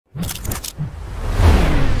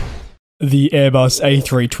The Airbus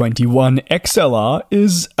A321XLR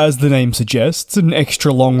is, as the name suggests, an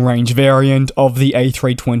extra long-range variant of the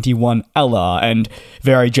A321LR and,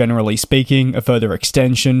 very generally speaking, a further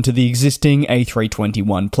extension to the existing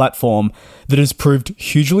A321 platform that has proved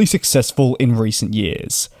hugely successful in recent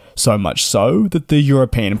years. So much so that the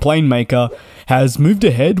European plane maker has moved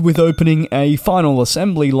ahead with opening a final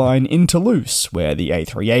assembly line in Toulouse, where the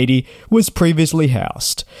A380 was previously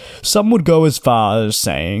housed. Some would go as far as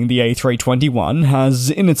saying the A321 has,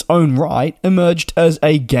 in its own right, emerged as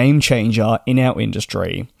a game changer in our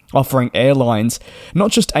industry, offering airlines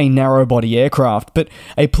not just a narrow-body aircraft, but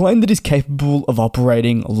a plane that is capable of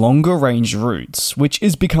operating longer-range routes, which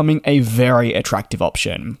is becoming a very attractive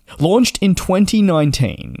option. Launched in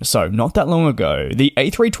 2019, so not that long ago, the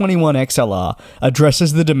A321XLR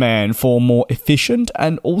addresses the demand for more efficient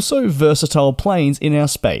and also versatile planes in our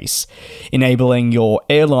space, enabling your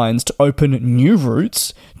airlines to open new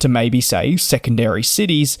routes to maybe, say, secondary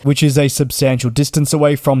cities, which is a substantial distance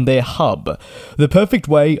away from their hub. The perfect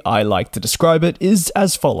way I like to describe it is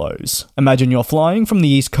as follows. Imagine you're flying from the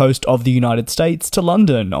east coast of the United States to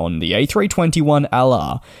London on the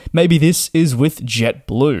A321LR. Maybe this is with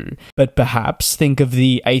JetBlue, but perhaps think of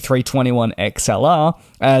the A321XLR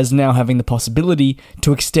as now having the possibility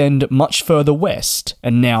to extend much further west,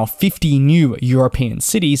 and now 50 new European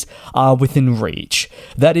cities are within reach.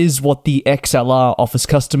 That is what the XLR offers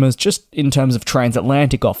customers just in terms of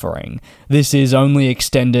transatlantic offering. This is only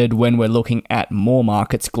extended when we're looking at more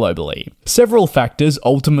markets globally. Several factors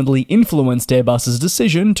ultimately influenced Airbus's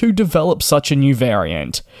decision to develop such a new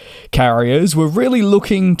variant. Carriers were really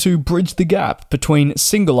looking to bridge the gap between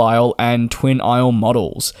single-aisle and twin-aisle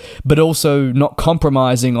models, but also not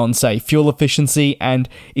compromising on, say, fuel efficiency and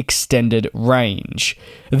extended range.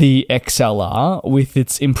 The XLR, with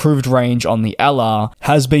its improved range on the LR,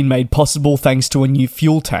 has been made possible thanks to a new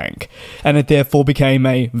fuel tank, and it therefore became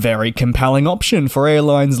a very compelling option for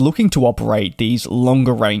airlines looking to operate these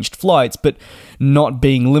longer-ranged flights, but not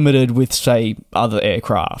being limited with, say, other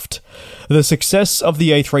aircraft. The success of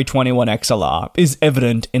the A321XLR is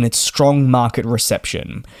evident in its strong market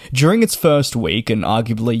reception. During its first week, and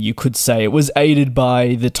arguably you could say it was aided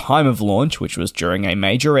by the time of launch, which was during a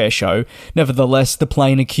major airshow, nevertheless the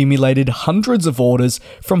plane accumulated hundreds of orders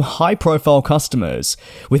from high-profile customers,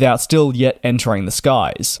 without still yet entering the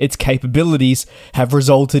skies. Its capabilities have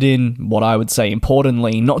resulted in, what I would say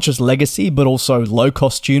importantly, not just legacy, but also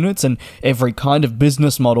low-cost units and every kind of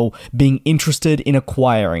business model being interested in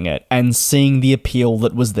acquiring it and seeing the appeal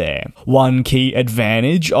that was there. One key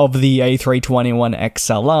advantage of the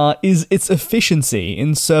A321XLR is its efficiency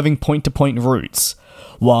in serving point-to-point routes.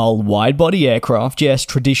 While wide-body aircraft, yes,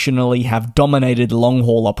 traditionally have dominated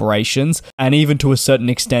long-haul operations, and even to a certain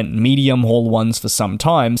extent medium-haul ones for some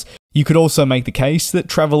times, you could also make the case that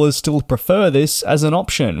travelers still prefer this as an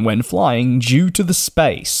option when flying due to the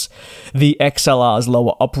space. The XLR's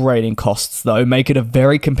lower operating costs, though, make it a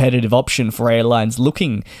very competitive option for airlines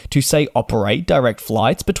looking to, say, operate direct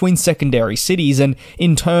flights between secondary cities and,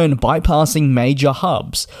 in turn, bypassing major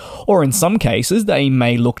hubs. Or in some cases, they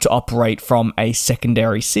may look to operate from a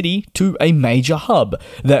secondary city to a major hub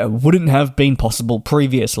that wouldn't have been possible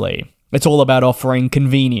previously. It's all about offering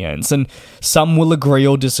convenience, and some will agree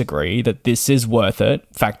or disagree that this is worth it,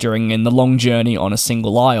 factoring in the long journey on a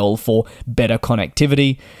single aisle for better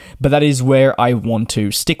connectivity, but that is where I want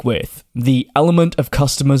to stick with the element of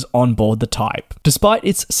customers on board the type. Despite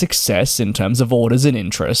its success in terms of orders and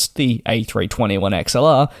interest, the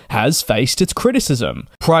A321XLR has faced its criticism,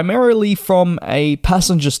 primarily from a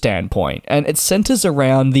passenger standpoint, and it centers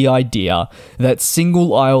around the idea that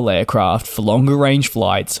single-aisle aircraft for longer-range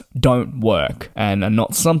flights don't work and are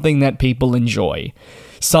not something that people enjoy.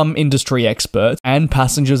 Some industry experts and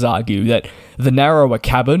passengers argue that the narrower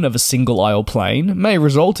cabin of a single-aisle plane may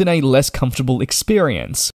result in a less comfortable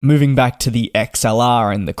experience. Moving back to the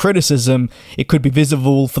XLR and the criticism, it could be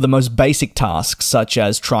visible for the most basic tasks such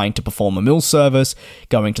as trying to perform a meal service,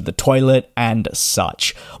 going to the toilet, and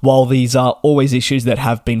such. While these are always issues that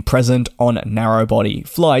have been present on narrow-body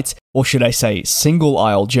flights, or should I say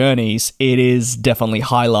single-aisle journeys, it is definitely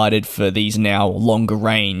highlighted for these now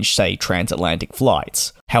longer-range, say, transatlantic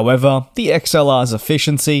flights. However, the XLR's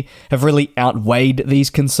efficiency have really outweighed these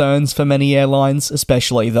concerns for many airlines,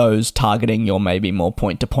 especially those targeting your maybe more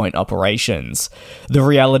point-to-point operations. The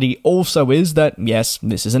reality also is that, yes,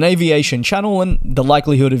 this is an aviation channel, and the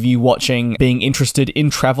likelihood of you watching being interested in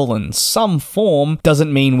travel in some form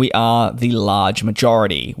doesn't mean we are the large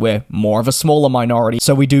majority. We're more of a smaller minority,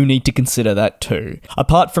 so we do need to consider that too.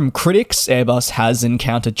 Apart from critics, Airbus has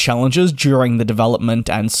encountered challenges during the development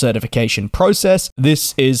and certification process.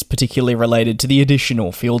 This is particularly related to the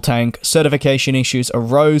additional fuel tank. Certification issues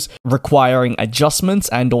arose, requiring adjustments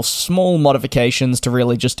and or small modifications to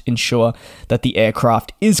really just ensure that the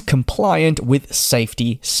aircraft is compliant with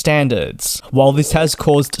safety standards. While this has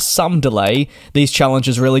caused some delay, these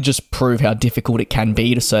challenges really just prove how difficult it can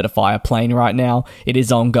be to certify a plane right now. It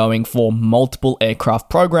is ongoing for multiple aircraft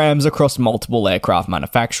programs across multiple aircraft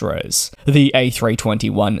manufacturers. The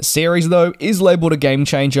A321 series, though, is labelled a game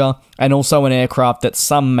changer and also an aircraft that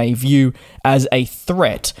some may view as a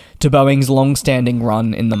threat to Boeing's long-standing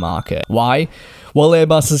run in the market. Why? Well,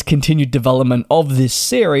 Airbus's continued development of this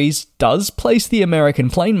series does place the American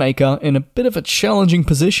plane maker in a bit of a challenging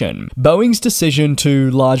position. Boeing's decision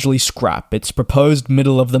to largely scrap its proposed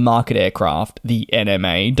middle-of-the-market aircraft, the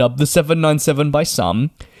NMA, dubbed the 797 by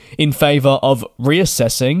some, in favour of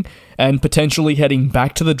reassessing and potentially heading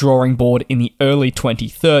back to the drawing board in the early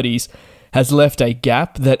 2030s, has left a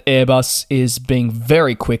gap that Airbus is being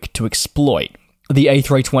very quick to exploit. The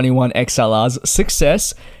A321XLR's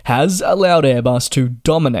success has allowed Airbus to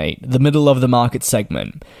dominate the middle-of-the-market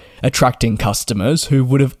segment, attracting customers who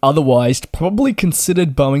would have otherwise probably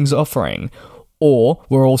considered Boeing's offering, or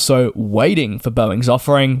were also waiting for Boeing's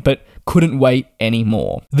offering, but couldn't wait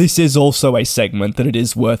anymore. This is also a segment that it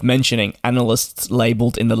is worth mentioning analysts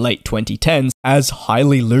labelled in the late 2010s as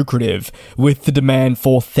highly lucrative, with the demand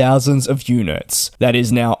for thousands of units. That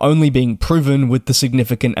is now only being proven with the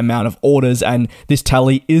significant amount of orders, and this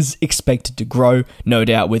tally is expected to grow, no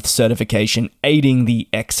doubt with certification aiding the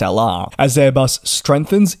XLR. As Airbus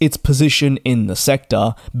strengthens its position in the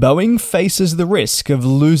sector, Boeing faces the risk of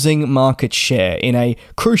losing market share in a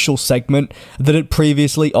crucial segment that it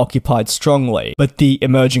previously occupied strongly. But the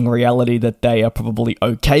emerging reality that they are probably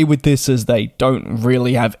okay with this, as they don't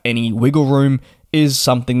really have any wiggle room, is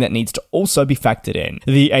something that needs to also be factored in.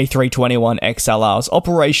 The A321XLR's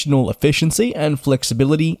operational efficiency and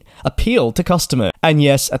flexibility appeal to customers. And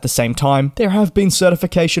yes, at the same time, there have been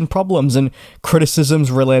certification problems and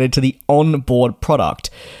criticisms related to the on-board product,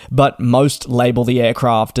 but most label the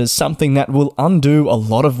aircraft as something that will undo a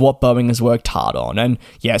lot of what Boeing has worked hard on. And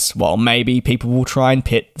yes, while maybe people will try and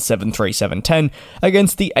pit the 737-10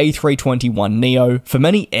 against the A321neo, for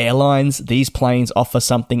many airlines, these planes offer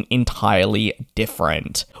something entirely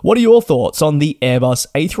different. What are your thoughts on the Airbus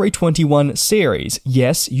A321 series?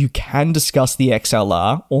 Yes, you can discuss the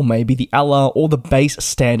XLR, or maybe the LR, or the base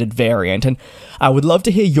standard variant, and I would love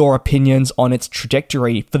to hear your opinions on its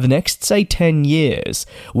trajectory for the next, say, 10 years,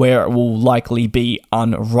 where it will likely be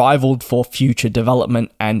unrivaled for future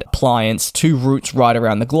development and appliance to routes right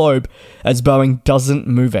around the globe, as Boeing doesn't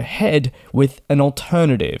move ahead with an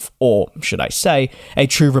alternative, or should I say, a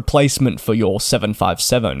true replacement for your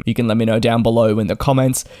 757. You can let me know down below in the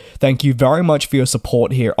comments. Thank you very much for your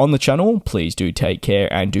support here on the channel. Please do take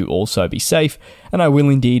care and do also be safe, and I will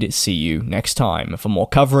indeed see you next time for more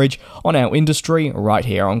coverage on our industry right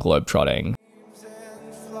here on GlobeTrotting.